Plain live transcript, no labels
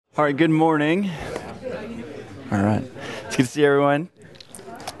All right, good morning. All right, it's good to see everyone.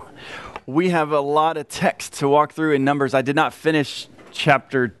 We have a lot of text to walk through in Numbers. I did not finish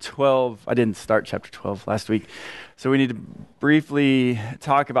chapter 12. I didn't start chapter 12 last week. So we need to briefly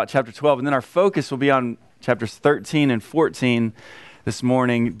talk about chapter 12, and then our focus will be on chapters 13 and 14 this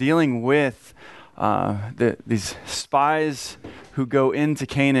morning, dealing with these spies who go into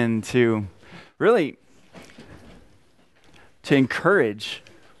Canaan to really to encourage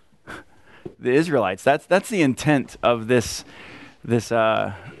the Israelites. That's the intent of this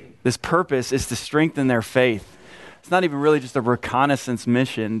purpose, is to strengthen their faith. It's not even really just a reconnaissance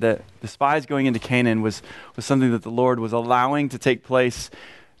mission. That the spies going into Canaan was something that the Lord was allowing to take place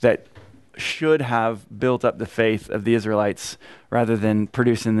that should have built up the faith of the Israelites rather than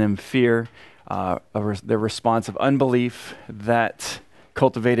producing them fear, their response of unbelief that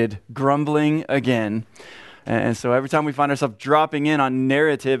cultivated grumbling again. And so every time we find ourselves dropping in on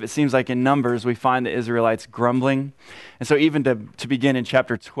narrative, it seems like in Numbers, we find the Israelites grumbling. And so even to begin in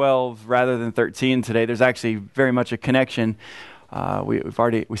chapter 12 rather than 13 today, there's actually very much a connection.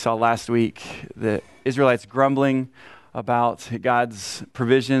 We saw last week the Israelites grumbling about God's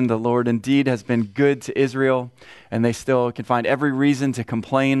provision. The Lord indeed has been good to Israel, and they still can find every reason to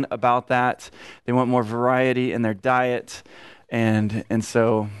complain about that. They want more variety in their diet. And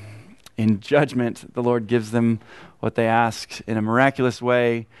so in judgment, the Lord gives them what they ask in a miraculous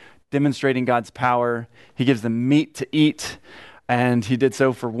way, demonstrating God's power. He gives them meat to eat, and he did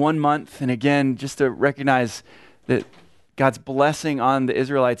so for 1 month. And again, just to recognize that God's blessing on the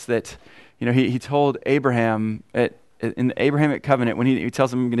Israelites, that he told Abraham in the Abrahamic covenant, when he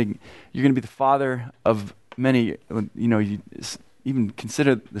tells him, you're going to be the father of many, you even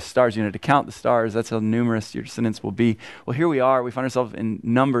consider the stars, to count the stars, that's how numerous your descendants will be. Well, here we are. We find ourselves in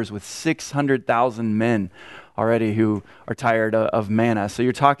Numbers with 600,000 men already who are tired of manna. So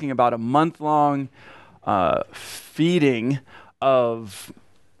you're talking about a month-long feeding of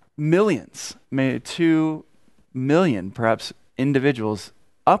millions, maybe 2 million perhaps individuals,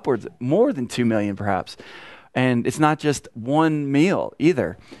 upwards, more than 2 million perhaps. And it's not just one meal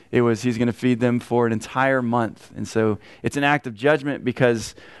either. He's going to feed them for an entire month. And so it's an act of judgment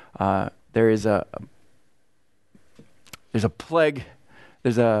because there's a plague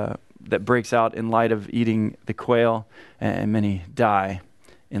that breaks out in light of eating the quail, and many die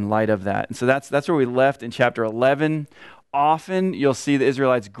in light of that. And so that's where we left in chapter 11. Often you'll see the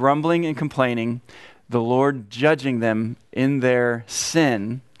Israelites grumbling and complaining, the Lord judging them in their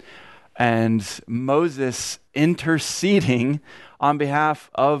sin, and Moses interceding on behalf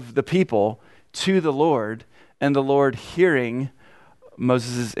of the people to the Lord, and the Lord hearing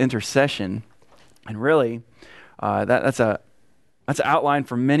Moses' intercession. And really, that's an outline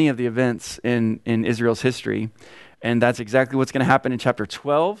for many of the events in Israel's history. And that's exactly what's going to happen in chapter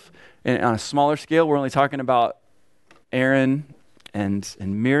 12. And on a smaller scale, we're only talking about Aaron and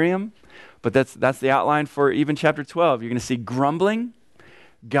Miriam. But that's the outline for even chapter 12. You're going to see grumbling.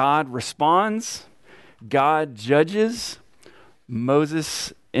 God responds, God judges,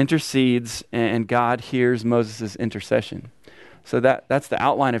 Moses intercedes, and God hears Moses' intercession. So that's the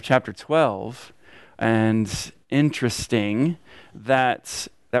outline of chapter 12, and interesting that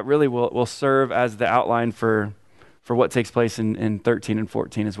really will serve as the outline for what takes place in 13 and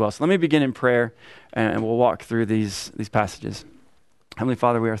 14 as well. So let me begin in prayer, and we'll walk through these passages. Heavenly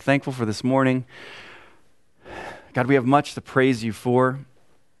Father, we are thankful for this morning. God, we have much to praise you for.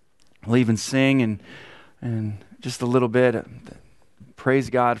 We'll even sing and just a little bit,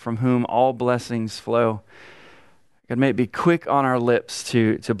 praise God from whom all blessings flow. God, may it be quick on our lips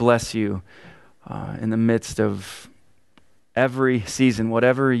to bless you in the midst of every season,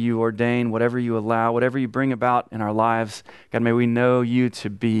 whatever you ordain, whatever you allow, whatever you bring about in our lives. God, may we know you to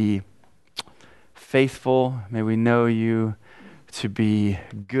be faithful. May we know you to be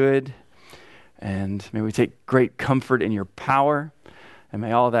good. And may we take great comfort in your power. And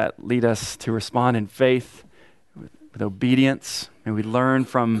may all that lead us to respond in faith, with obedience. May we learn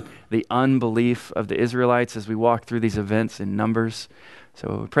from the unbelief of the Israelites as we walk through these events in Numbers.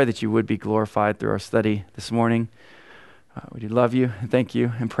 So we pray that you would be glorified through our study this morning. We do love you and thank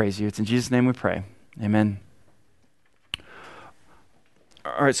you and praise you. It's in Jesus' name we pray. Amen.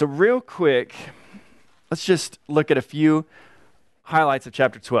 All right, so real quick, let's just look at a few highlights of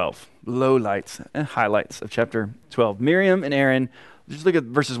chapter 12. Lowlights and highlights of chapter 12. Miriam and Aaron. Just look at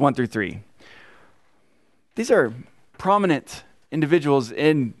verses 1 through 3. These are prominent individuals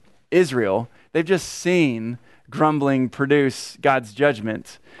in Israel. They've just seen grumbling produce God's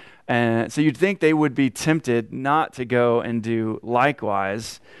judgment. And so you'd think they would be tempted not to go and do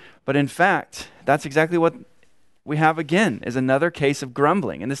likewise. But in fact, that's exactly what we have again is another case of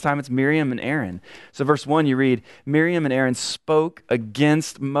grumbling, and this time it's Miriam and Aaron. So verse 1, you read, Miriam and Aaron spoke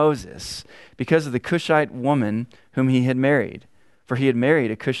against Moses because of the Cushite woman whom he had married, for he had married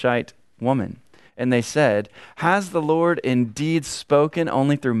a Cushite woman. And they said, has the Lord indeed spoken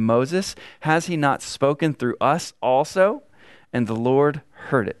only through Moses? Has he not spoken through us also? And the Lord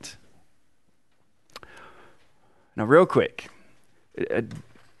heard it. Now, real quick, a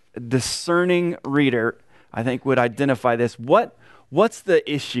discerning reader, I think, would identify this. What's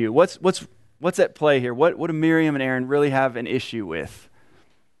the issue? What's at play here? What do Miriam and Aaron really have an issue with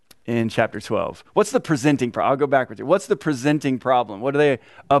in chapter 12? What's the presenting problem? I'll go backwards here. What's the presenting problem? What do they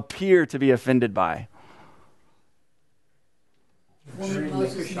appear to be offended by?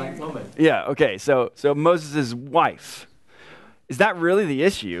 Woman. Yeah, okay. So Moses' wife. Is that really the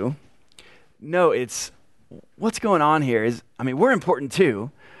issue? No, it's what's going on here is, we're important too.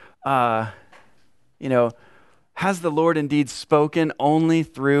 Has the Lord indeed spoken only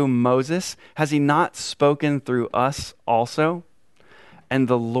through Moses? Has he not spoken through us also? And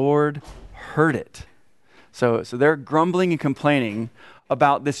the Lord heard it. So they're grumbling and complaining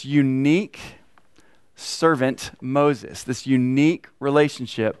about this unique servant Moses, this unique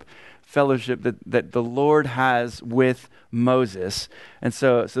fellowship that the Lord has with Moses. And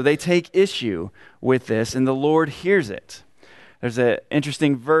so they take issue with this, and the Lord hears it. There's an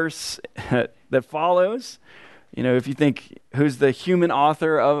interesting verse that follows. If you think, who's the human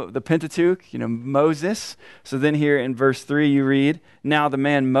author of the Pentateuch? Moses. So then here in verse 3 you read, now the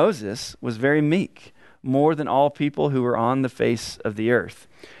man Moses was very meek, more than all people who were on the face of the earth.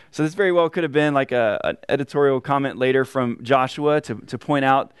 So this very well could have been like an editorial comment later from Joshua to point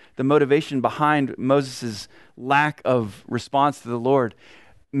out the motivation behind Moses' lack of response to the Lord.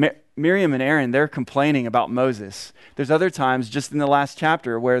 Miriam and Aaron, they're complaining about Moses. There's other times just in the last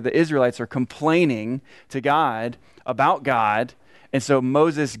chapter where the Israelites are complaining to God about God. And so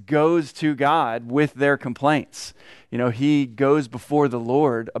Moses goes to God with their complaints. He goes before the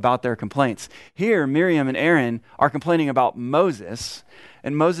Lord about their complaints. Here, Miriam and Aaron are complaining about Moses.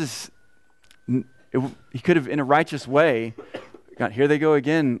 And Moses, he could have, in a righteous way, God, here they go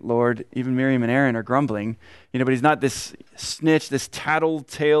again, Lord. Even Miriam and Aaron are grumbling. But he's not this snitch, this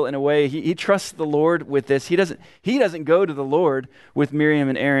tattletale in a way. He trusts the Lord with this. He doesn't go to the Lord with Miriam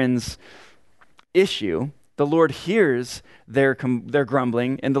and Aaron's issue. The Lord hears their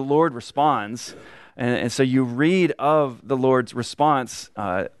grumbling, and the Lord responds. And so you read of the Lord's response.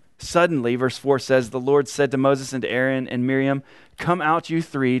 Suddenly, verse 4 says, the Lord said to Moses and to Aaron and Miriam, come out you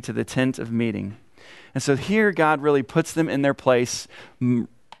three to the tent of meeting. And so here God really puts them in their place,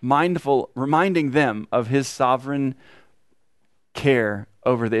 reminding them of his sovereign care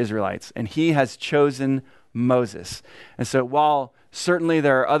over the Israelites. And he has chosen Moses. And so while certainly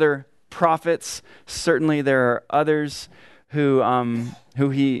there are other prophets, certainly there are others who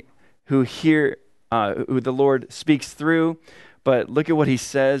the Lord speaks through. But look at what he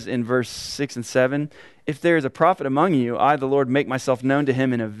says in verse 6 and 7. If there is a prophet among you, I, the Lord, make myself known to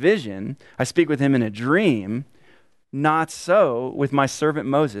him in a vision. I speak with him in a dream. Not so with my servant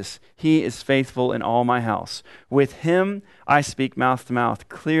Moses. He is faithful in all my house. With him I speak mouth to mouth,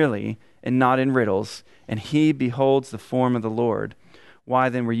 clearly and not in riddles, and he beholds the form of the Lord. Why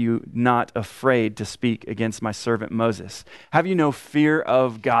then were you not afraid to speak against my servant Moses? Have you no fear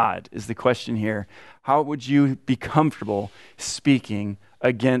of God, is the question here. How would you be comfortable speaking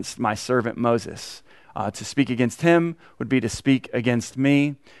against my servant Moses? To speak against him would be to speak against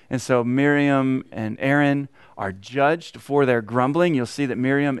me. And so Miriam and Aaron are judged for their grumbling. You'll see that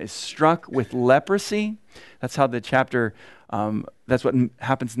Miriam is struck with leprosy. That's how the chapter, that's what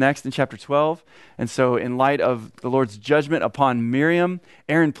happens next in chapter 12. And so in light of the Lord's judgment upon Miriam,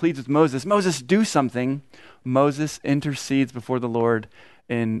 Aaron pleads with Moses, Moses, do something. Moses intercedes before the Lord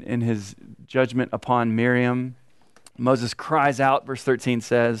in his judgment upon Miriam. Moses cries out, verse 13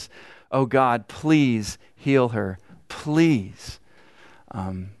 says, oh God, please heal her, please.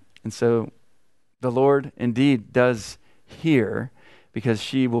 And so the Lord indeed does hear, because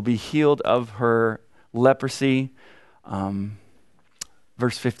she will be healed of her leprosy.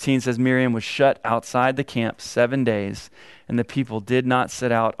 Verse 15 says, Miriam was shut outside the camp 7 days, and the people did not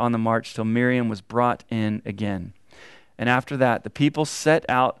set out on the march till Miriam was brought in again. And after that, the people set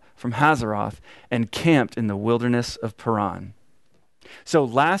out from Hazeroth and camped in the wilderness of Paran. So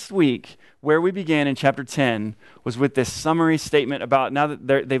last week, where we began in chapter 10 was with this summary statement about now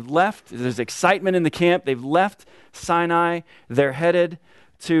that they've left, there's excitement in the camp, they've left Sinai, they're headed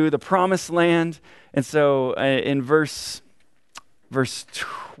to the promised land. And so in verse verse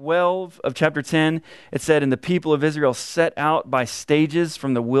 12 of chapter 10, it said, "And the people of Israel set out by stages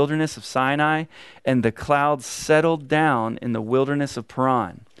from the wilderness of Sinai, and the clouds settled down in the wilderness of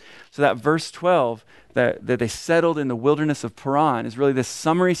Paran." So that verse 12, that they settled in the wilderness of Paran, is really this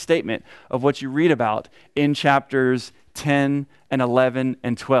summary statement of what you read about in chapters 10 and 11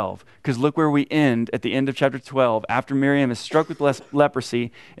 and 12. Because look where we end at the end of chapter 12. After Miriam is struck with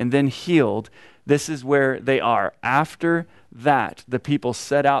leprosy and then healed, this is where they are. After that, the people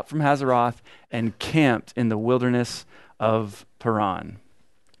set out from Hazeroth and camped in the wilderness of Paran.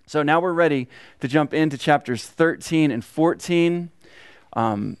 So now we're ready to jump into chapters 13 and 14.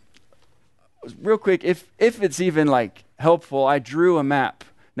 Real quick, if it's even like helpful, I drew a map.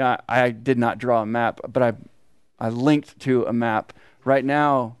 Now, I did not draw a map, but I linked to a map. Right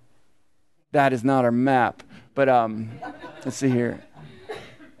now, that is not our map. But let's see here.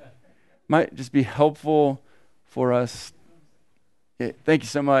 Might just be helpful for us. Yeah, thank you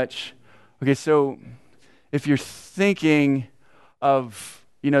so much. Okay, so if you're thinking of,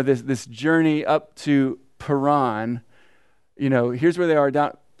 this journey up to Paran, here's where they are,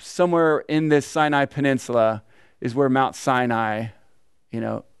 down somewhere in this Sinai Peninsula is where Mount Sinai,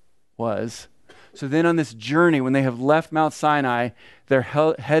 was. So then on this journey, when they have left Mount Sinai, they're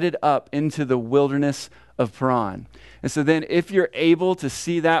headed up into the wilderness of Paran. And so then if you're able to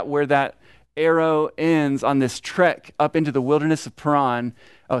see that, where that arrow ends on this trek up into the wilderness of Paran.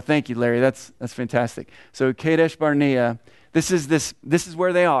 Oh, thank you, Larry. That's fantastic. So Kadesh Barnea, this is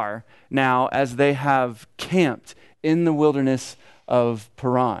where they are now as they have camped in the wilderness of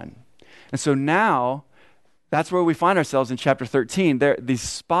Paran. And so now that's where we find ourselves in chapter 13. These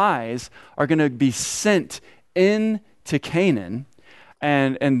spies are going to be sent into Canaan,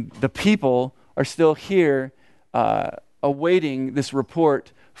 and the people are still here awaiting this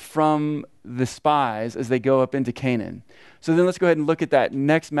report from the spies as they go up into Canaan. So then let's go ahead and look at that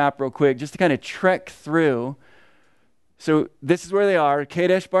next map real quick, just to kind of trek through. So this is where they are,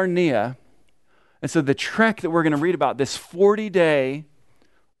 Kadesh Barnea. And so the trek that we're going to read about, this 40-day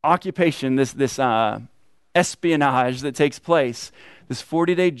occupation, this espionage that takes place, this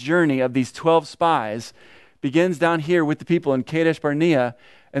 40-day journey of these 12 spies begins down here with the people in Kadesh Barnea,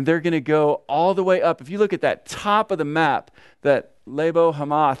 and they're going to go all the way up. If you look at that top of the map, that Lebo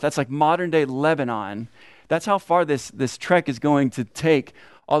Hamath, that's like modern-day Lebanon. That's how far this trek is going to take,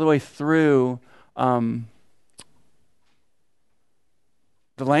 all the way through the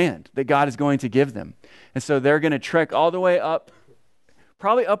land that God is going to give them. And so they're going to trek all the way up,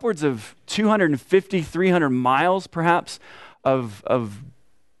 probably upwards of 250, 300 miles perhaps of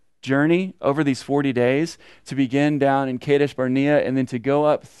journey over these 40 days to begin down in Kadesh Barnea, and then to go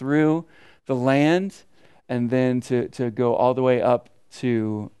up through the land, and then to go all the way up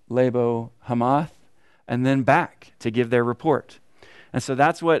to Lebo Hamath, and then back to give their report. And so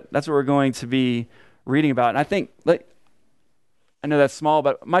that's what we're going to be reading about. And I think, I know that's small,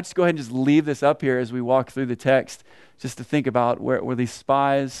 but I might just go ahead and just leave this up here as we walk through the text, just to think about where these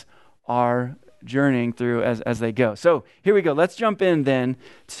spies are journeying through as they go. So here we go. Let's jump in then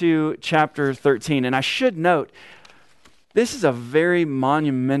to chapter 13. And I should note, this is a very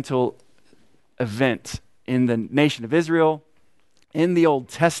monumental event in the nation of Israel, in the Old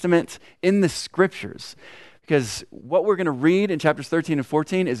Testament, in the scriptures. Because what we're going to read in chapters 13 and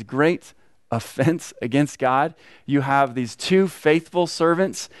 14 is great offense against God. You have these 2 faithful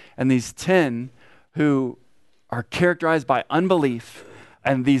servants and these 10 who are characterized by unbelief,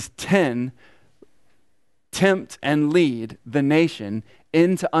 and these 10 tempt and lead the nation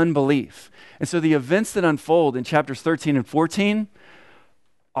into unbelief. And so the events that unfold in chapters 13 and 14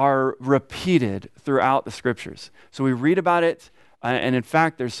 are repeated throughout the scriptures. So we read about it, and in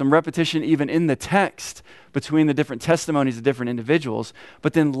fact, there's some repetition even in the text between the different testimonies of different individuals.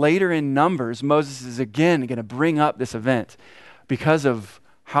 But then later in Numbers, Moses is again going to bring up this event because of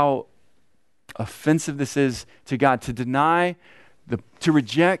how offensive this is to God, to deny, to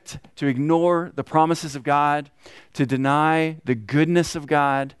reject, to ignore the promises of God, to deny the goodness of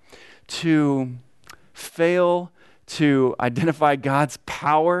God, to fail to identify God's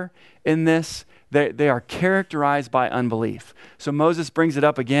power in this. They are characterized by unbelief. So Moses brings it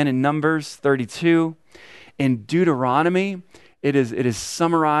up again in Numbers 32. In Deuteronomy, it is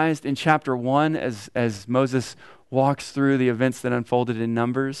summarized in chapter 1 as Moses walks through the events that unfolded in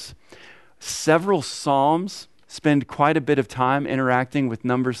Numbers. Several Psalms spend quite a bit of time interacting with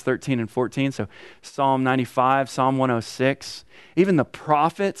Numbers 13 and 14. So Psalm 95, Psalm 106. Even the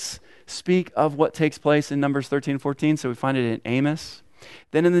prophets speak of what takes place in Numbers 13 and 14. So we find it in Amos.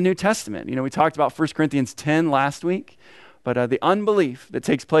 Then in the New Testament, we talked about 1 Corinthians 10 last week, but the unbelief that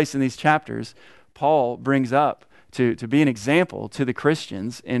takes place in these chapters, Paul brings up to be an example to the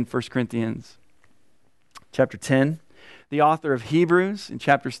Christians in 1 Corinthians chapter 10. The author of Hebrews in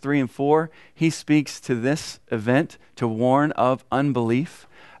chapters 3 and 4, he speaks to this event to warn of unbelief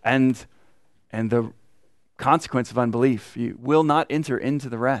and the consequence of unbelief. You will not enter into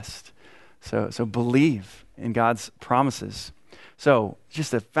the rest. So believe in God's promises. So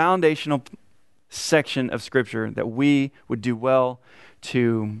just a foundational section of Scripture that we would do well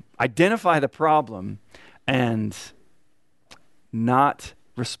to identify the problem and not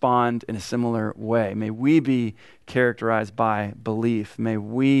respond in a similar way. May we be characterized by belief. May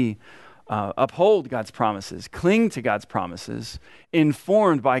we uphold God's promises, cling to God's promises,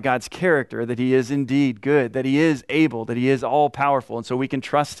 informed by God's character that he is indeed good, that he is able, that he is all-powerful, and so we can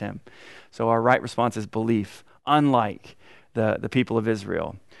trust him. So our right response is belief, unlike the people of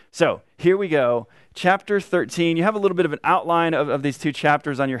Israel. So here we go. Chapter 13. You have a little bit of an outline of these two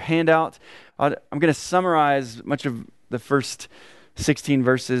chapters on your handout. I'm going to summarize much of the first 16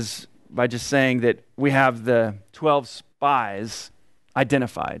 verses by just saying that we have the 12 spies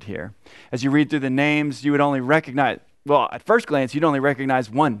identified here. As you read through the names, you would only recognize, well, at first glance, you'd only recognize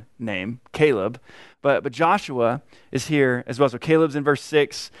one name, Caleb, but Joshua is here as well. So Caleb's in verse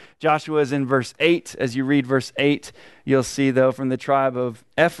 6, Joshua is in verse 8. As you read verse 8, you'll see, though, from the tribe of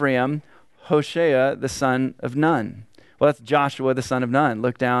Ephraim, Hoshea, the son of Nun. Well, that's Joshua, the son of Nun.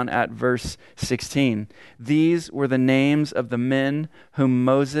 Look down at verse 16. These were the names of the men whom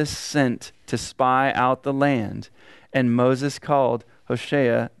Moses sent to spy out the land. And Moses called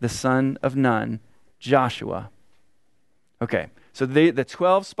Hoshea, the son of Nun, Joshua. Okay, so the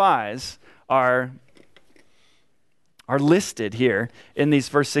 12 spies are listed here in these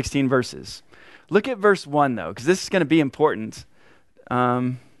first 16 verses. Look at verse 1, though, because this is going to be important.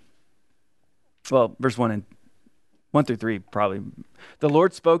 Verse 1 through 3, probably. The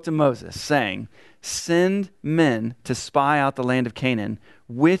Lord spoke to Moses, saying, "Send men to spy out the land of Canaan,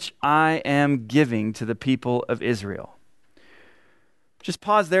 which I am giving to the people of Israel." Just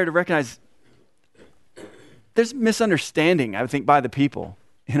pause there to recognize there's misunderstanding, I think, by the people,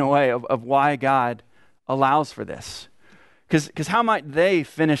 in a way, of why God allows for this. Because how might they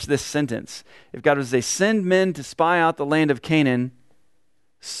finish this sentence? If God was to say, "Send men to spy out the land of Canaan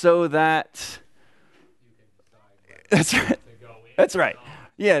so that..." That's right. That's right.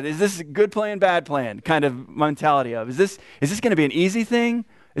 Yeah, is this a good plan, bad plan kind of mentality of, is this going to be an easy thing?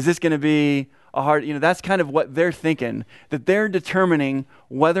 Is this going to be a hard, that's kind of what they're thinking, that they're determining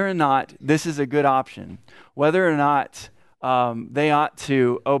whether or not this is a good option, whether or not they ought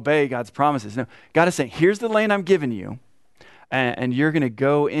to obey God's promises. No, God is saying, here's the land I'm giving you, and you're going to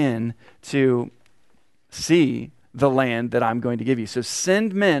go in to see the land that I'm going to give you. So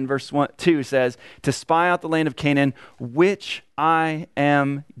send men, verse 2 says, to spy out the land of Canaan, which I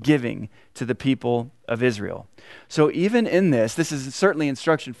am giving to the people of Israel. So even in this is certainly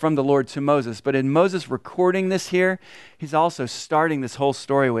instruction from the Lord to Moses, but in Moses recording this here, he's also starting this whole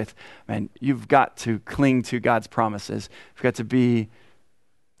story with, man, you've got to cling to God's promises. You've got to be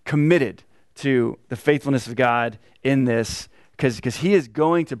committed to the faithfulness of God in this, because he is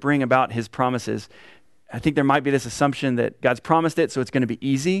going to bring about his promises. I think there might be this assumption that God's promised it, so it's going to be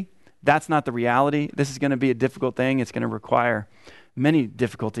easy. That's not the reality. This is going to be a difficult thing. It's going to require many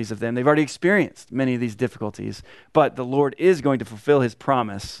difficulties of them. They've already experienced many of these difficulties, but the Lord is going to fulfill his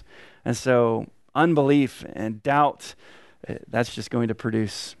promise. And so unbelief and doubt, that's just going to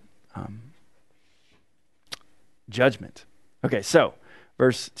produce judgment. Okay, so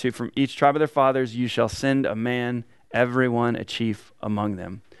verse 2, from each tribe of their fathers you shall send a man, everyone a chief among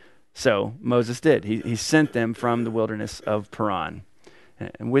them. So Moses did. He sent them from the wilderness of Paran.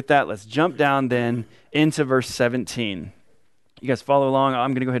 And with that, let's jump down then into verse 17. You guys follow along.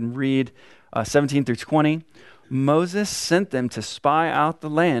 I'm going to go ahead and read 17 through 20. Moses sent them to spy out the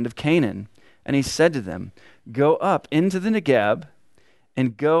land of Canaan. And he said to them, "Go up into the Negeb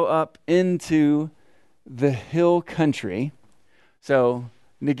and go up into the hill country." So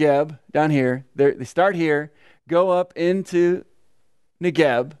Negeb, down here, they start here, go up into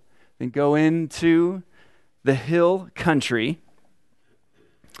Negeb, then go into the hill country.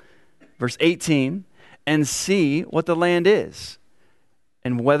 Verse 18, and see what the land is,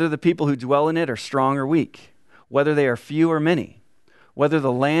 and whether the people who dwell in it are strong or weak, whether they are few or many, whether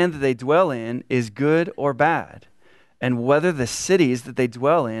the land that they dwell in is good or bad, and whether the cities that they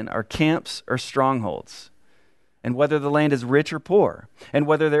dwell in are camps or strongholds, and whether the land is rich or poor, and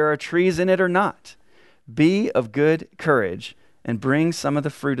whether there are trees in it or not. Be of good courage and bring some of the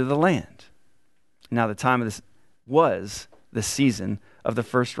fruit of the land. Now the time of this was the season of the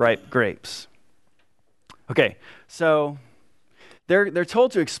first ripe grapes. Okay, so they're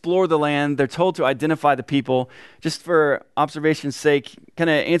told to explore the land. They're told to identify the people. Just for observation's sake, kind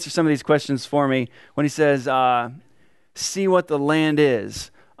of answer some of these questions for me. When he says, see what the land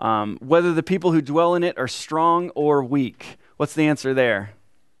is, whether the people who dwell in it are strong or weak. What's the answer there?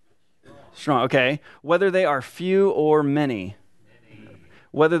 Strong, okay. Whether they are few or many.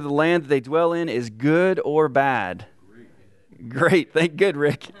 Whether the land that they dwell in is good or bad. Great. Thank good,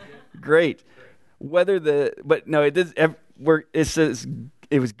 Rick. Great. It says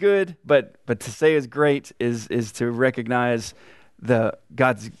it was good, but to say is great is to recognize the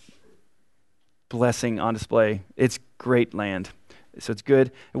God's blessing on display. It's great land. So it's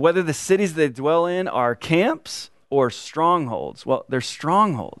good. Whether the cities they dwell in are camps or strongholds. Well, they're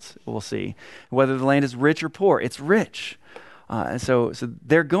strongholds, we'll see. Whether the land is rich or poor, it's rich. And so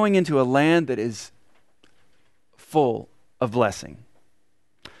they're going into a land that is full of blessing.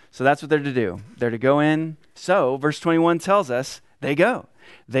 So that's what they're to do. They're to go in. So verse 21 tells us they go.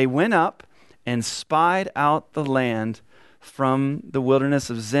 They went up and spied out the land from the wilderness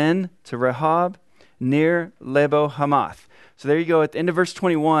of Zin to Rehob near Lebo Hamath. So there you go. At the end of verse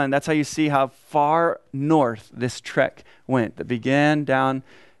 21, that's how you see how far north this trek went. That began down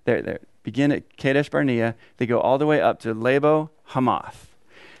there. Begin at Kadesh Barnea. They go all the way up to Lebo Hamath.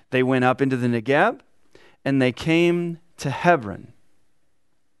 They went up into the Negeb, and they came to Hebron.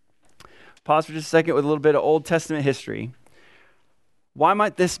 Pause for just a second with a little bit of Old Testament history. Why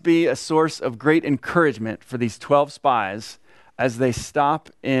might this be a source of great encouragement for these 12 spies as they stop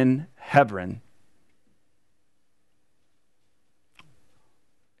in Hebron?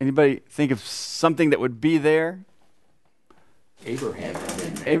 Anybody think of something that would be there? Abraham.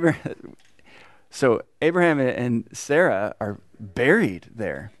 So Abraham and Sarah are buried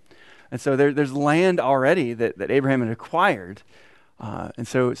there. And so there's land already that Abraham had acquired. And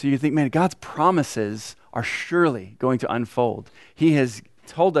so you think, man, God's promises are surely going to unfold. He has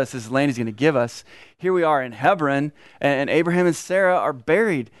told us this land he's going to give us. Here we are in Hebron, and Abraham and Sarah are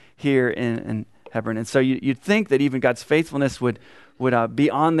buried here in Hebron. And so you'd think that even God's faithfulness would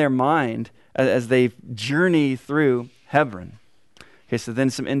be on their mind as they journey through Hebron. Okay, so then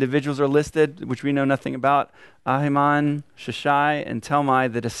some individuals are listed, which we know nothing about. Ahiman, Sheshai, and Talmai,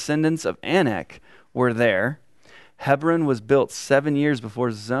 the descendants of Anak, were there. Hebron was built 7 years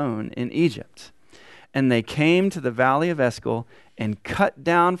before Zoan in Egypt. And they came to the valley of Eshcol and cut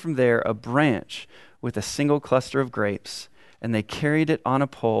down from there a branch with a single cluster of grapes, and they carried it on a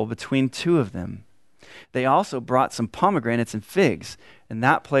pole between two of them. They also brought some pomegranates and figs, and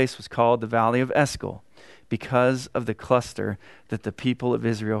that place was called the Valley of Eshcol, because of the cluster that the people of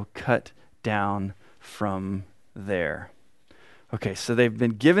Israel cut down from there. Okay, so they've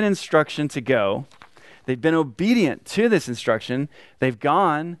been given instruction to go. They've been obedient to this instruction. They've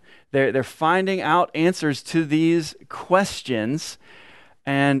gone. They're finding out answers to these questions,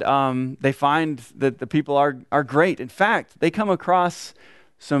 and they find that the people are great. In fact, they come across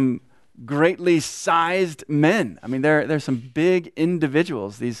some greatly sized men. I mean, there's some big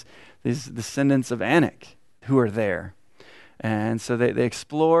individuals, these descendants of Anak, who are there. And so they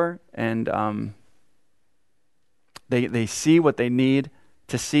explore, and they see what they need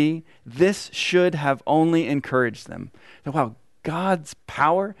to see. This should have only encouraged them. That, wow, God's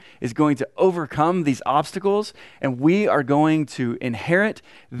power is going to overcome these obstacles, and we are going to inherit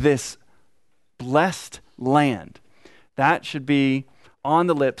this blessed land. That should be on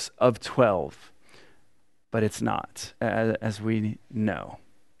the lips of 12, but it's not, as we know.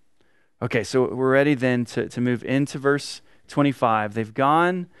 Okay, so we're ready then to move into verse 25. They've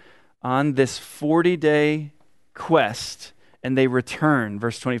gone on this 40-day quest, and they return.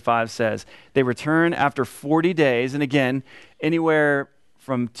 Verse 25 says, they return after 40 days, and again, anywhere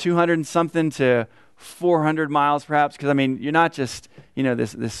from 200 and something to 400 miles perhaps, because I mean, you're not just,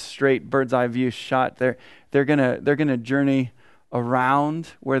 this straight bird's eye view shot. They're gonna journey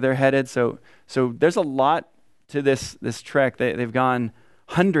around where they're headed. So there's a lot to this trek. They've gone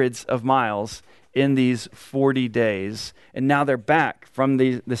hundreds of miles in these 40 days, and now they're back from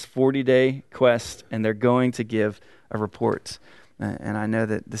this 40-day quest, and they're going to give a report. And I know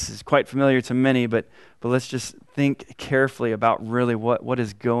that this is quite familiar to many, but let's just think carefully about really what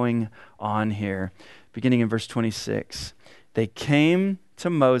is going on here. Beginning in verse 26, they came to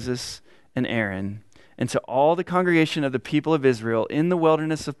Moses and Aaron and to all the congregation of the people of Israel in the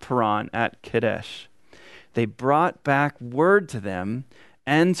wilderness of Paran at Kadesh. They brought back word to them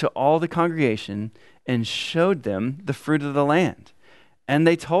and to all the congregation and showed them the fruit of the land. And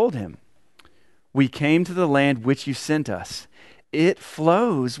they told him, we came to the land which you sent us. It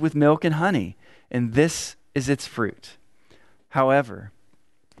flows with milk and honey, and this is its fruit. However,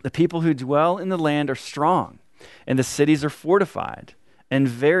 the people who dwell in the land are strong, and the cities are fortified and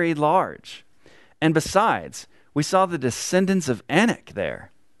very large. And besides, we saw the descendants of Anak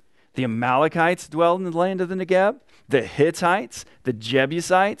there. The Amalekites dwell in the land of the Negeb. The Hittites, the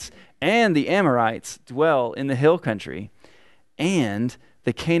Jebusites, and the Amorites dwell in the hill country. And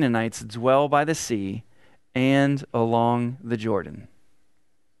the Canaanites dwell by the sea and along the Jordan.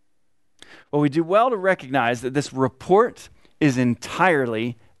 Well, we do well to recognize that this report is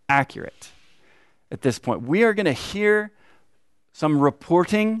entirely accurate at this point. We are going to hear some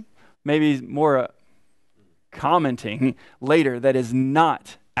reporting, maybe more commenting later, that is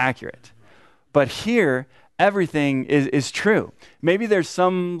not accurate. But here, everything is true. Maybe there's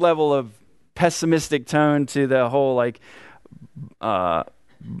some level of pessimistic tone to the whole,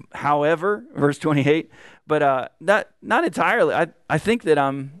 however, verse 28, but not entirely. I think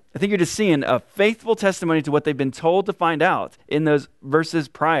you're just seeing a faithful testimony to what they've been told to find out in those verses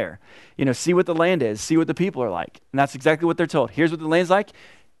prior. See what the land is, see what the people are like. And that's exactly what they're told. Here's what the land's like.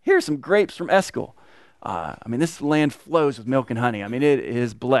 Here's some grapes from Eshcol. This land flows with milk and honey. It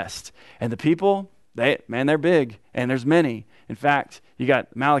is blessed. And the people, they're big, and there's many. In fact, you got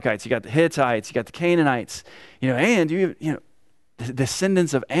the Amalekites, you got the Hittites, you got the Canaanites, and the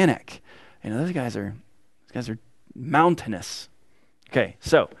descendants of Anak. Those guys are mountainous. Okay,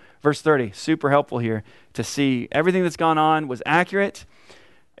 so verse 30, super helpful here to see everything that's gone on was accurate,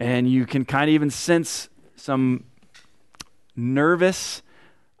 and you can kind of even sense some nervous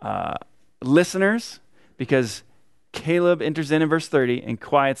listeners, because Caleb enters in verse 30 and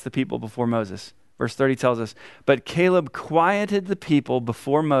quiets the people before Moses. Verse 30 tells us, "But Caleb quieted the people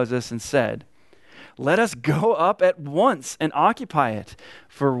before Moses and said, 'Let us go up at once and occupy it,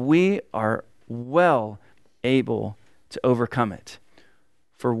 for we are well able to overcome it.'"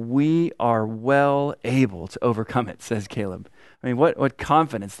 For we are well able to overcome it, says Caleb. What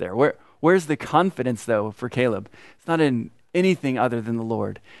confidence there? Where's the confidence, though, for Caleb? It's not in anything other than the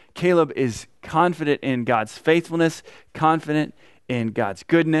Lord. Caleb is confident in God's faithfulness, confident in God's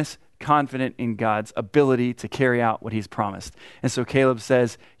goodness, confident in God's ability to carry out what he's promised. And so Caleb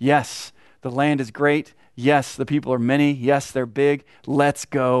says, yes, the land is great. Yes, the people are many. Yes, they're big. Let's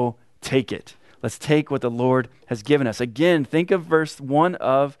go take it. Let's take what the Lord has given us. Again, think of verse 1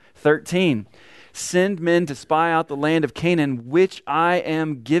 of 13. "Send men to spy out the land of Canaan, which I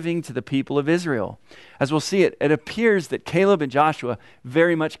am giving to the people of Israel." As we'll see, it appears that Caleb and Joshua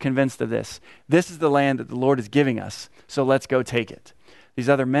very much convinced of this. This is the land that the Lord is giving us, so let's go take it. These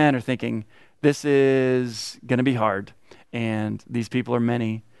other men are thinking, this is going to be hard, and these people are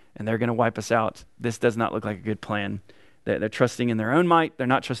many, and they're going to wipe us out. This does not look like a good plan. They're trusting in their own might. They're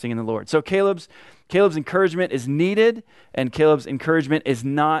not trusting in the Lord. So Caleb's encouragement is needed, and Caleb's encouragement is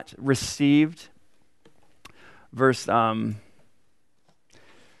not received. Verse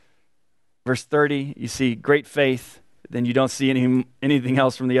 30, you see great faith. Then you don't see anything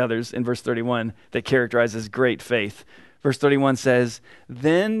else from the others in verse 31 that characterizes great faith. Verse 31 says,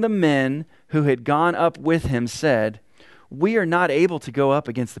 "Then the men who had gone up with him said, 'We are not able to go up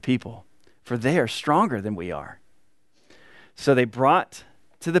against the people, for they are stronger than we are.' So they brought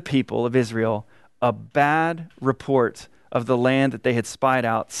to the people of Israel a bad report of the land that they had spied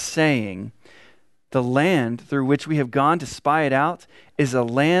out, saying, 'The land through which we have gone to spy it out is a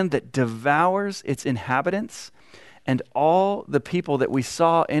land that devours its inhabitants, and all the people that we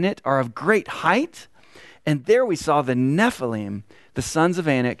saw in it are of great height. And there we saw the Nephilim, the sons of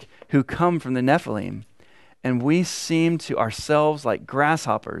Anak, who come from the Nephilim. And we seemed to ourselves like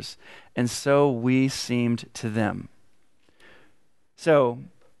grasshoppers, and so we seemed to them.'" So,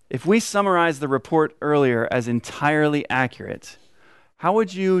 if we summarize the report earlier as entirely accurate, how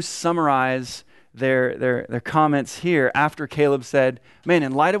would you summarize their comments here after Caleb said, "Man,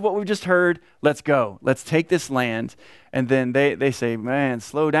 in light of what we've just heard, let's go. Let's take this land." And then they say, "Man,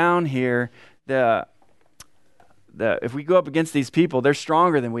 slow down here. If we go up against these people, they're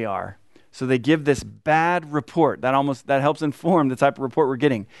stronger than we are." So they give this bad report. That helps inform the type of report we're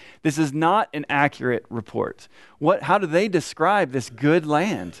getting. This is not an accurate report. How do they describe this good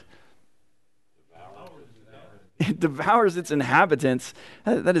land? It devours its inhabitants.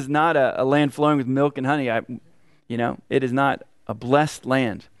 That is not a land flowing with milk and honey. It is not a blessed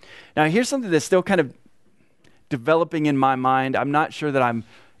land. Now, here's something that's still kind of developing in my mind. I'm not sure that I'm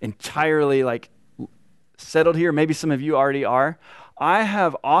entirely settled here. Maybe some of you already are. I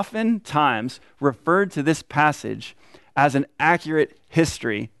have oftentimes referred to this passage as an accurate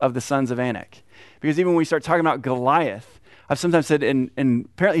history of the sons of Anak. Because even when we start talking about Goliath, I've sometimes said, and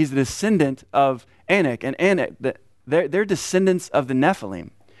apparently he's a descendant of Anak, and Anak, they're descendants of the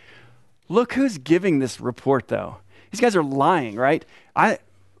Nephilim. Look who's giving this report, though. These guys are lying, right?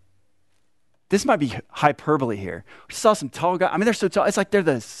 this might be hyperbole here. We saw some tall guys. I mean, they're so tall. It's like they're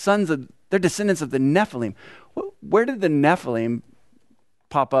they're descendants of the Nephilim. Where did the Nephilim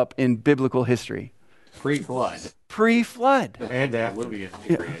pop up in biblical history? Pre-flood. Pre-flood. And after.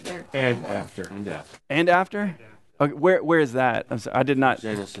 And after. And after? Okay, where is that? I'm sorry, I did not.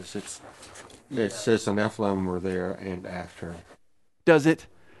 Genesis, it says the Nephilim were there and after. Does it?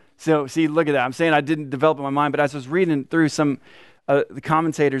 So, see, look at that. I'm saying I didn't develop in my mind, but as I was reading through some the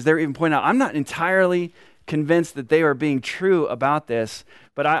commentators, they're even pointing out, I'm not entirely convinced that they are being true about this,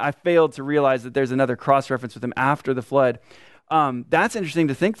 but I failed to realize that there's another cross-reference with them after the flood. That's interesting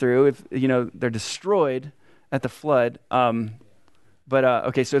to think through if, they're destroyed at the flood.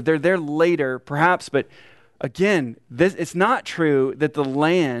 Okay, so if they're there later, perhaps, but again, it's not true that the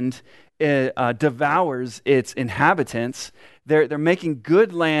land devours its inhabitants. They're making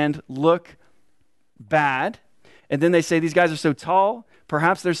good land look bad, and then they say these guys are so tall.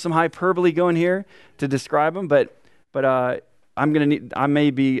 Perhaps there's some hyperbole going here to describe them, but I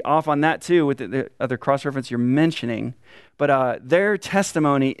may be off on that too with the other cross-reference you're mentioning. But their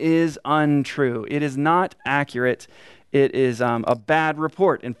testimony is untrue. It is not accurate. It is a bad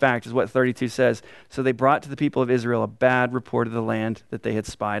report, in fact, is what 32 says. So they brought to the people of Israel a bad report of the land that they had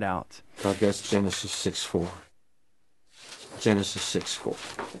spied out. I guess Genesis 6:4. Genesis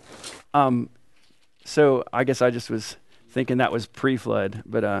 6:4. So I guess I just was thinking that was pre-flood,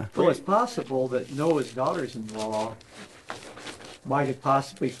 but Well, it's possible that Noah's daughters-in-law might have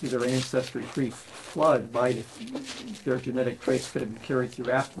possibly, through their ancestry pre-flood, their genetic traits could have been carried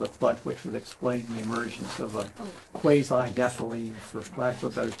through after the flood, which would explain the emergence of a quasi-Nephilim, for lack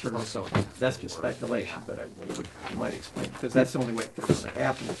of a better term. So that's just speculation, but I might explain, because that's the only way it's going to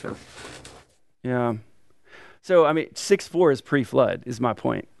happen. yeah. So, 6:4 is pre-flood, is my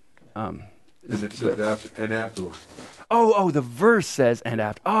point. And it said after, and afterwards. Oh, the verse says, and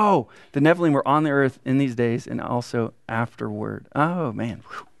after. Oh, the Nephilim were on the earth in these days and also afterward. Oh, man.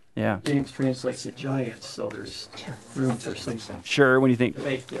 Whew. Yeah. James translates it giants, so there's room for something. Sure, when you think.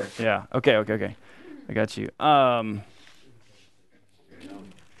 Fake there. Yeah. Okay. I got you.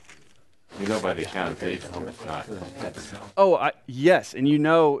 You know by the account of page how much not. Yes, and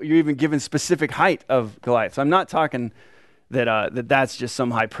you're even given specific height of Goliath. So I'm not talking that's just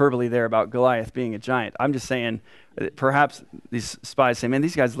some hyperbole there about Goliath being a giant. I'm just saying perhaps these spies say, man,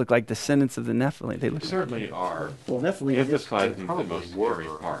 these guys look like descendants of the Nephilim. They look Certainly are. Well, Nephilim Emphasizing the most scary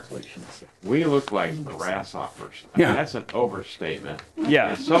part. We look like grasshoppers. Yeah. That's an overstatement. Yeah.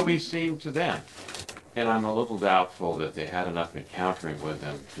 And so we seem to them. And I'm a little doubtful that they had enough encountering with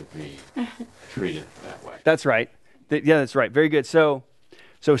them to be treated that way. That's right. That's right. Very good. So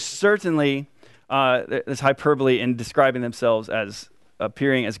certainly there's hyperbole in describing themselves as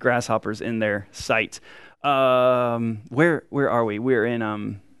appearing as grasshoppers in their sight. Where are we? We're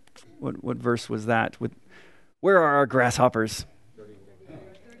in what verse was that? Where are our grasshoppers?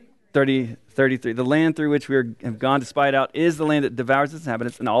 33. The land through which we have gone to spy it out is the land that devours its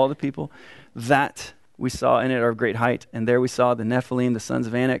inhabitants, and all the people that we saw in it are of great height. And there we saw the Nephilim, the sons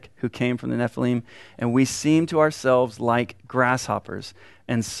of Anak, who came from the Nephilim, and we seemed to ourselves like grasshoppers,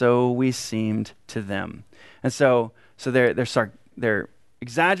 and so we seemed to them. And so they're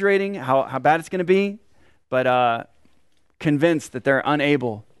exaggerating how bad it's going to be, but convinced that they're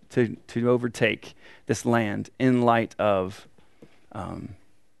unable to overtake this land in light of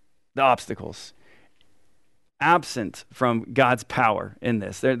the obstacles absent from God's power in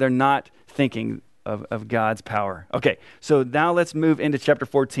this. They're not thinking of God's power. Okay, so now let's move into chapter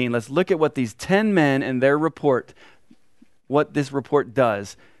 14. Let's look at what these 10 men and their report, what this report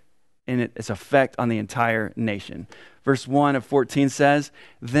does and its effect on the entire nation. Verse 1 of 14 says,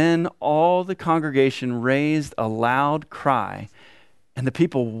 "Then all the congregation raised a loud cry, and the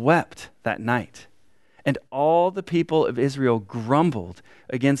people wept that night. And all the people of Israel grumbled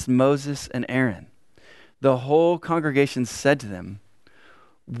against Moses and Aaron. The whole congregation said to them,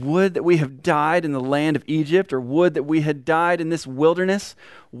 'Would that we have died in the land of Egypt, or would that we had died in this wilderness.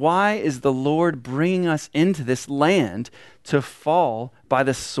 Why is the Lord bringing us into this land to fall by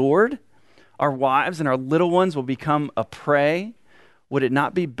the sword? Our wives and our little ones will become a prey. Would it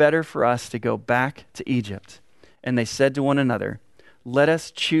not be better for us to go back to Egypt?' And they said to one another, 'Let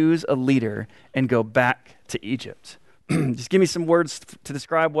us choose a leader and go back to Egypt.'" Just give me some words to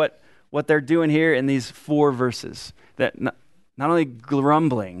describe what they're doing here in these 4 verses. That not only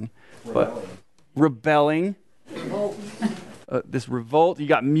grumbling, but rebelling. This revolt. You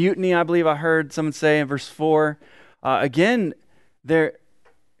got mutiny, I believe I heard someone say in verse 4. Again,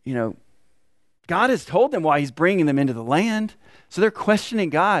 God has told them why he's bringing them into the land. So they're questioning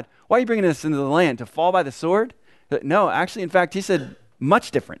God. Why are you bringing us into the land? To fall by the sword? No, actually, in fact, he said,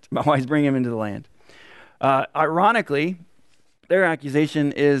 much different about why he's bringing him into the land. Ironically, their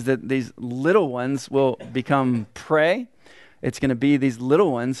accusation is that these little ones will become prey. It's going to be these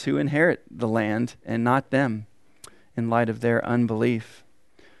little ones who inherit the land and not them, in light of their unbelief.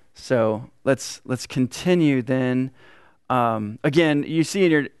 So let's continue then. Again, you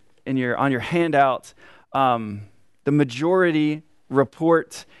see on your handout, the majority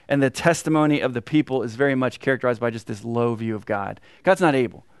report and the testimony of the people is very much characterized by just this low view of God. God's not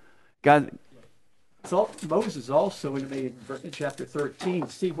able. Moses also intimated in chapter 13,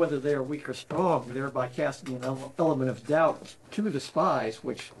 see whether they are weak or strong, thereby casting an element of doubt to the spies,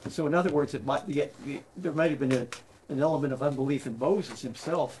 so in other words, there might have been an element of unbelief in Moses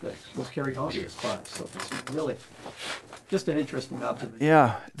himself that was carried on to the spies. So it's really just an interesting observation.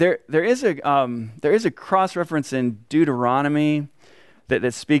 Yeah, there is a cross-reference in Deuteronomy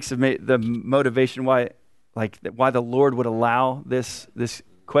that speaks of the motivation why the Lord would allow this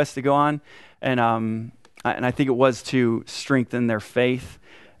quest to go on. And I think it was to strengthen their faith.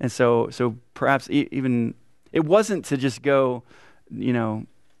 And so perhaps even it wasn't to just go,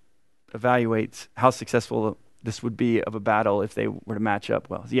 evaluate how successful this would be of a battle if they were to match up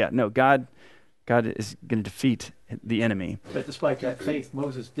well. Yeah, no, God is going to defeat the enemy. But despite that faith,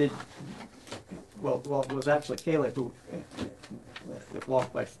 Moses did, it was actually Caleb who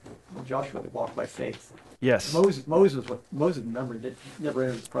walked by, Joshua that walked by faith. Yes. Moses, remember, never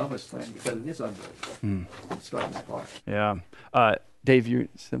entered the promised land because of his unbelief. Starting that part. Yeah. Dave, you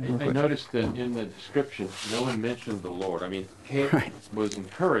said real I quick. noticed that in the description, no one mentioned the Lord. I mean, Caleb was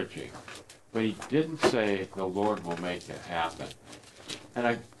encouraging, but he didn't say the Lord will make it happen.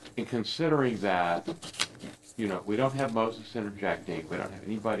 And in considering that, we don't have Moses interjecting. We don't have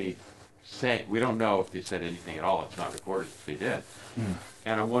anybody saying. We don't know if they said anything at all. It's not recorded if they did.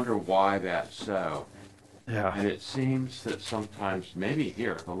 And I wonder why that's so. Yeah. And it seems that sometimes, maybe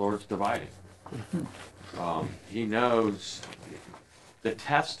here, the Lord's dividing. He knows the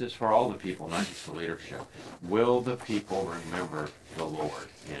test is for all the people, not just the leadership. Will the people remember the Lord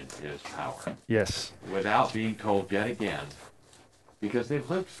in his power? Yes. Without being told yet again, because they've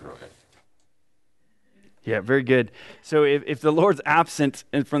lived through it. Yeah, very good. So if the Lord's absent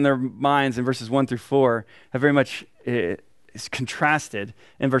from their minds in verses 1 through 4, have very much is contrasted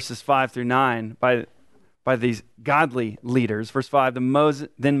in verses 5 through 9 by these godly leaders. Verse 5,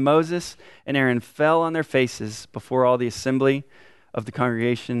 then Moses and Aaron fell on their faces before all the assembly of the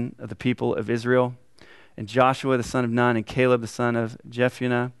congregation of the people of Israel. And Joshua the son of Nun and Caleb the son of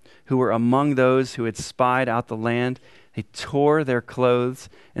Jephunneh, who were among those who had spied out the land, they tore their clothes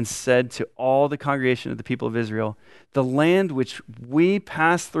and said to all the congregation of the people of Israel, the land which we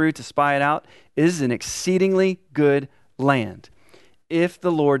passed through to spy it out is an exceedingly good land. If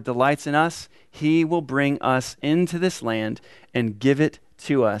the Lord delights in us, he will bring us into this land and give it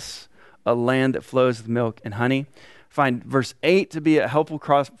to us, a land that flows with milk and honey. Find verse 8 to be a helpful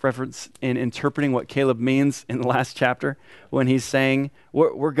cross-reference in interpreting what Caleb means in the last chapter when he's saying,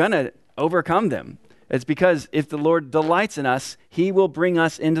 we're going to overcome them. It's because if the Lord delights in us, he will bring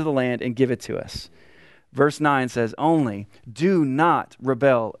us into the land and give it to us. Verse 9 says, only do not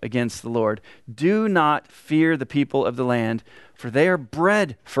rebel against the Lord. Do not fear the people of the land, for they are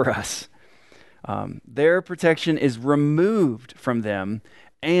bread for us. Their protection is removed from them,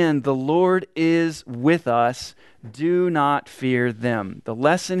 and the Lord is with us. Do not fear them. The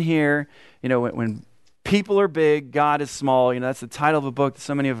lesson here, when people are big, God is small. That's the title of a book that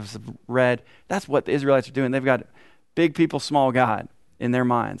so many of us have read. That's what the Israelites are doing. They've got big people, small God in their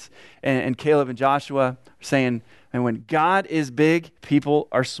minds. And Caleb and Joshua are saying, and when God is big, people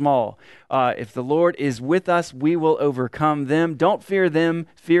are small. If the Lord is with us, we will overcome them. Don't fear them,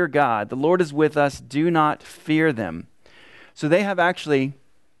 fear God. The Lord is with us. Do not fear them. So they have actually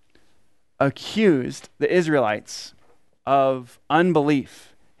accused the Israelites of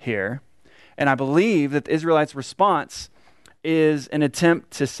unbelief here. And I believe that the Israelites' response is an attempt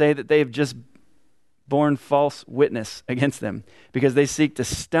to say that they have just borne false witness against them because they seek to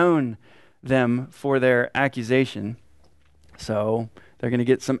stone them for their accusation. So they're going to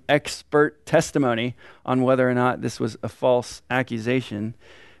get some expert testimony on whether or not this was a false accusation,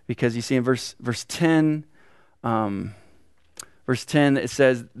 because you see in verse 10, it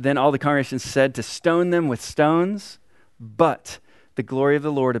says, then all the congregation said to stone them with stones, but the glory of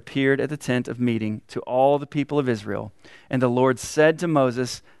the Lord appeared at the tent of meeting to all the people of Israel. And the Lord said to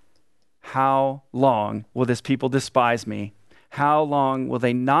Moses, how long will this people despise me? How long will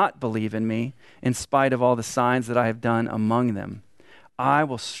they not believe in me in spite of all the signs that I have done among them? I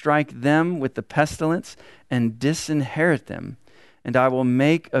will strike them with the pestilence and disinherit them, and I will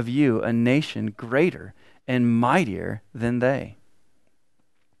make of you a nation greater and mightier than they.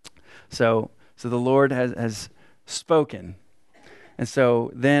 So the Lord has spoken. And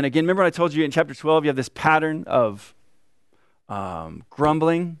so then again, remember I told you in chapter 12, you have this pattern of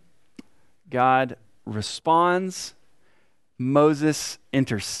grumbling. God responds, Moses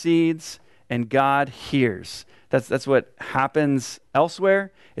intercedes, and God hears. That's what happens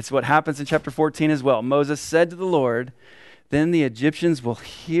elsewhere. It's what happens in chapter 14 as well. Moses said to the Lord, then the Egyptians will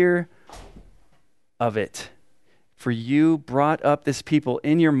hear of it. For you brought up this people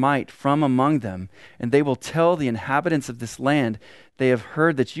in your might from among them, and they will tell the inhabitants of this land, they have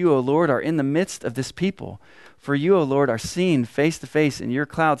heard that you, O Lord, are in the midst of this people. For you, O Lord, are seen face to face, and your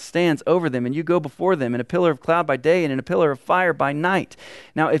cloud stands over them, and you go before them in a pillar of cloud by day and in a pillar of fire by night.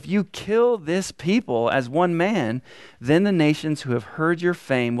 Now, if you kill this people as one man, then the nations who have heard your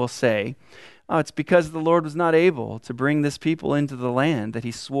fame will say, oh, it's because the Lord was not able to bring this people into the land that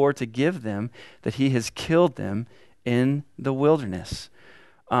he swore to give them, that he has killed them in the wilderness.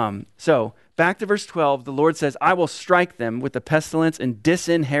 So back to verse 12, the Lord says, I will strike them with the pestilence and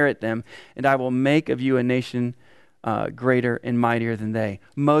disinherit them, and I will make of you a nation greater and mightier than they.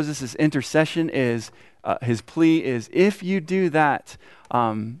 Moses' intercession is, his plea is, if you do that,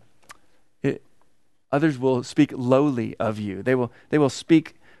 others will speak lowly of you. They will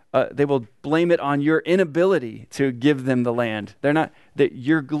speak. They will blame it on your inability to give them the land. That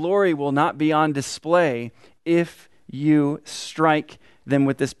your glory will not be on display if you strike them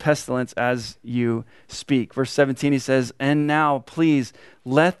with this pestilence as you speak. Verse 17, he says, and now please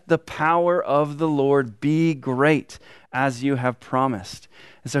let the power of the Lord be great as you have promised.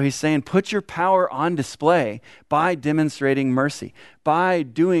 And so he's saying, put your power on display by demonstrating mercy, by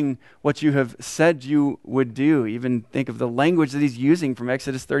doing what you have said you would do. Even think of the language that he's using from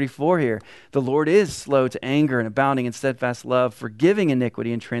Exodus 34 here. The Lord is slow to anger and abounding in steadfast love, forgiving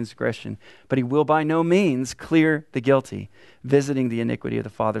iniquity and transgression, but he will by no means clear the guilty, visiting the iniquity of the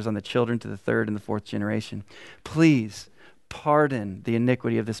fathers on the children to the third and the fourth generation. Please pardon the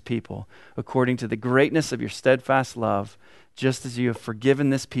iniquity of this people according to the greatness of your steadfast love, just as you have forgiven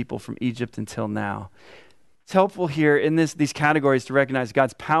this people from Egypt until now. It's helpful here in these categories to recognize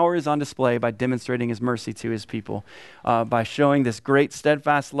God's power is on display by demonstrating his mercy to his people. By showing this great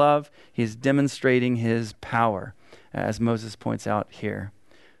steadfast love, he's demonstrating his power, as Moses points out here.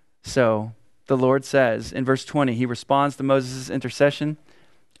 So the Lord says in verse 20, he responds to Moses' intercession,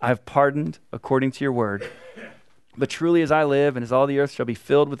 I have pardoned according to your word. But truly as I live and as all the earth shall be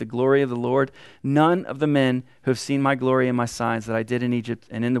filled with the glory of the Lord, none of the men who have seen my glory and my signs that I did in Egypt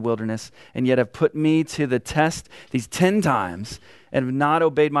and in the wilderness, and yet have put me to the test these 10 times and have not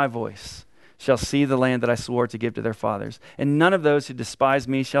obeyed my voice, shall see the land that I swore to give to their fathers. And none of those who despise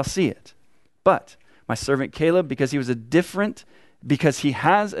me shall see it. But my servant Caleb, because he has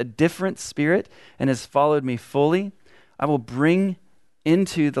a different spirit and has followed me fully, I will bring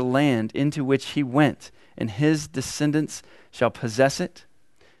into the land into which he went, and his descendants shall possess it.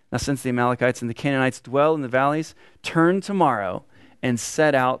 Now, since the Amalekites and the Canaanites dwell in the valleys, turn tomorrow and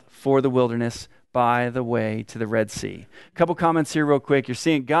set out for the wilderness by the way to the Red Sea. A couple comments here real quick. You're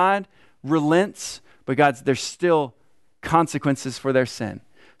seeing God relents, but there's still consequences for their sin.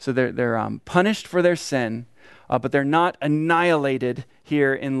 So they're punished for their sin, but they're not annihilated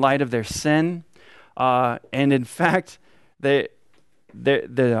here in light of their sin. And in fact, the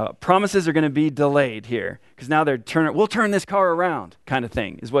promises are going to be delayed here because now we'll turn this car around kind of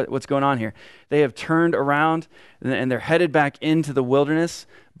thing is what's going on here. They have turned around and they're headed back into the wilderness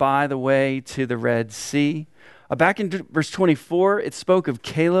by the way to the Red Sea. Back in verse 24, it spoke of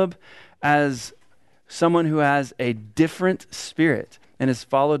Caleb as someone who has a different spirit and has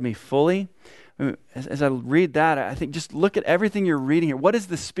followed me fully. As I read that, I think just look at everything you're reading here. What is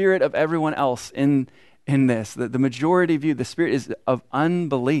the spirit of everyone else in this? The majority view, the spirit is of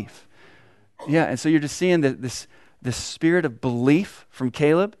unbelief. Yeah, and so you're just seeing this spirit of belief from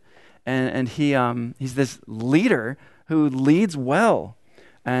Caleb, and he's this leader who leads well,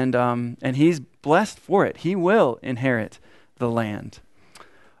 and he's blessed for it. He will inherit the land.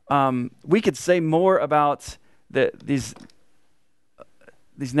 We could say more about these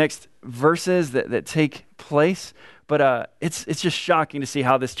next verses that take place, but it's just shocking to see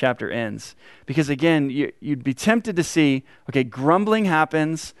how this chapter ends. Because again, you'd be tempted to see, okay, grumbling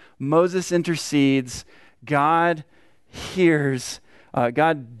happens, Moses intercedes, God hears,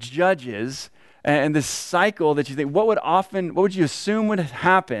 God judges, and this cycle that you think, what would you assume would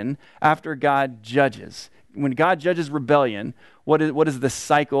happen after God judges? When God judges rebellion, what is the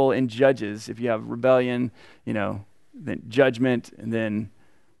cycle in Judges? If you have rebellion, then judgment, and then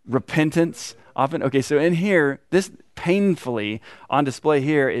repentance often. Okay, so in here, this painfully on display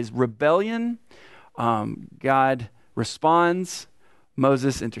here is rebellion. God responds.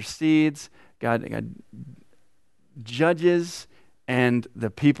 Moses intercedes, God judges, and the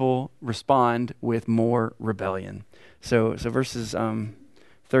people respond with more rebellion. So verses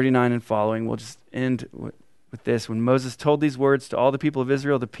 39 and following, we'll just end with this. When Moses told these words to all the people of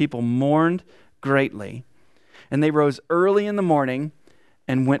Israel, the people mourned greatly. And they rose early in the morning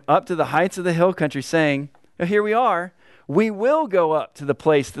and went up to the heights of the hill country, saying, "Oh, here we are. We will go up to the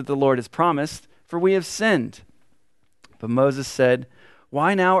place that the Lord has promised, for we have sinned." But Moses said,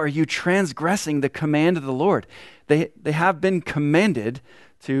 "Why now are you transgressing the command of the Lord?" They have been commanded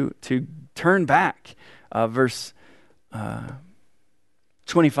to turn back. Verse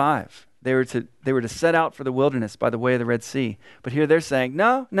 25. They were to set out for the wilderness by the way of the Red Sea. But here they're saying,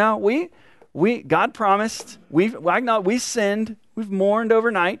 no, God promised. We sinned. We've mourned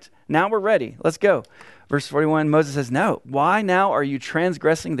overnight. Now we're ready. Let's go. Verse 41, Moses says, "No, why now are you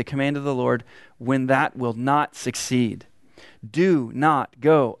transgressing the command of the Lord when that will not succeed? Do not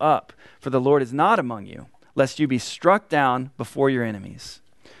go up, for the Lord is not among you, lest you be struck down before your enemies.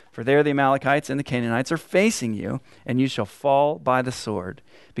 For there the Amalekites and the Canaanites are facing you, and you shall fall by the sword,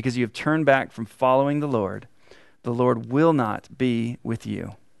 because you have turned back from following the Lord. The Lord will not be with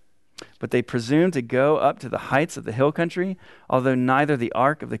you." But they presumed to go up to the heights of the hill country, although neither the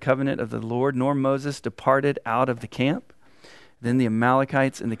ark of the covenant of the Lord nor Moses departed out of the camp. Then the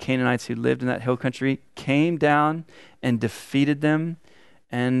Amalekites and the Canaanites who lived in that hill country came down and defeated them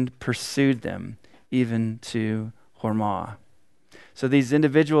and pursued them, even to Hormah. So these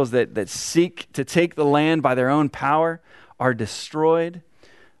individuals that seek to take the land by their own power are destroyed.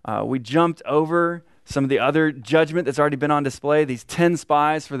 We jumped over some of the other judgment that's already been on display. These 10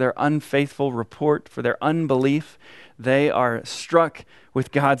 spies for their unfaithful report, for their unbelief. They are struck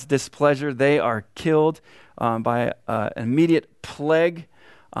with God's displeasure. They are killed by an immediate plague.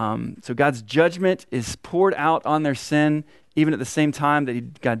 So God's judgment is poured out on their sin, even at the same time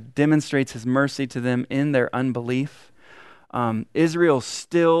that God demonstrates his mercy to them in their unbelief. Israel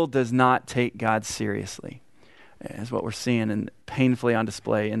still does not take God seriously, is what we're seeing and painfully on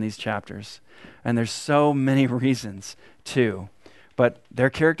display in these chapters. And there's so many reasons too, but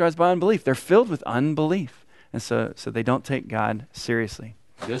they're characterized by unbelief. They're filled with unbelief, and so they don't take God seriously.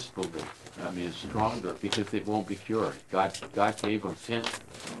 Disbelief, is stronger because it won't be cured. God gave them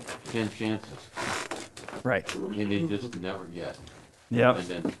 10 chances, Right. and they just never get. Yep. And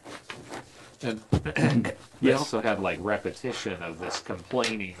then And they Yes. also had like repetition of this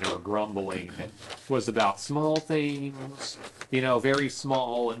complaining or grumbling that was about small things, very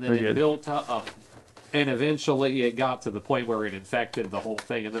small, and then Very it good. built up. And eventually it got to the point where it infected the whole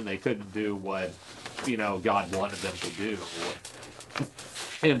thing, and then they couldn't do what, God wanted them to do.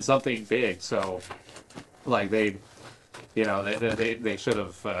 And something big. So, like they should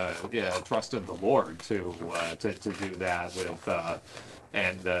have trusted the Lord to do that with.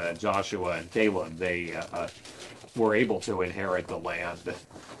 And Joshua and Caleb, they were able to inherit the land because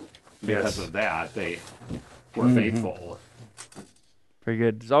Yes. of that. They were faithful. Very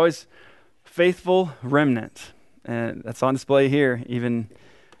good. There's always faithful remnant, and that's on display here, even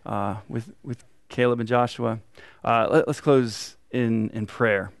with Caleb and Joshua. Let's close in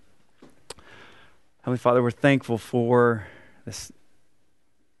prayer. Heavenly Father, we're thankful for this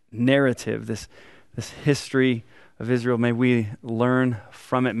narrative, this history of Israel. May we learn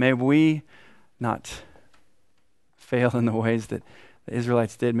from it. May we not fail in the ways that the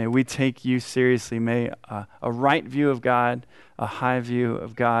Israelites did. May we take you seriously. May a right view of God, a high view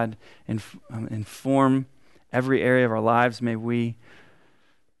of God inform every area of our lives. May we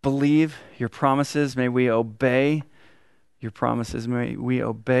believe your promises. May we obey your promises. May we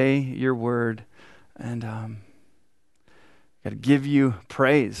obey your word. And God, give you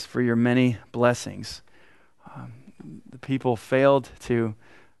praise for your many blessings. The people failed to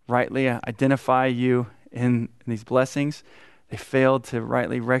rightly identify you in these blessings. They failed to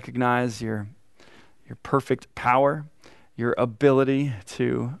rightly recognize your perfect power, your ability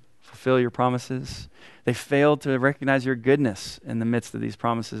to fulfill your promises. They failed to recognize your goodness in the midst of these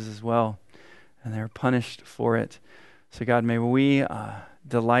promises as well, and they're punished for it. So God, may we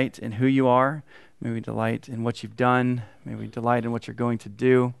delight in who you are. May we delight in what you've done. May we delight in what you're going to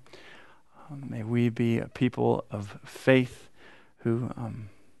do. May we be a people of faith who,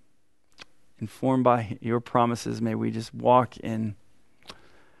 informed by your promises, may we just walk in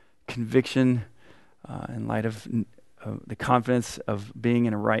conviction in light of the confidence of being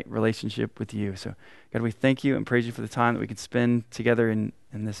in a right relationship with you. So, God, we thank you and praise you for the time that we could spend together in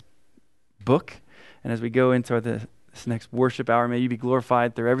this book. And as we go into this next worship hour, may you be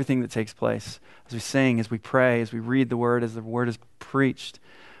glorified through everything that takes place. As we sing, as we pray, as we read the word, as the word is preached,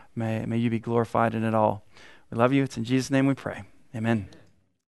 may you be glorified in it all. We love you. It's in Jesus' name we pray. Amen.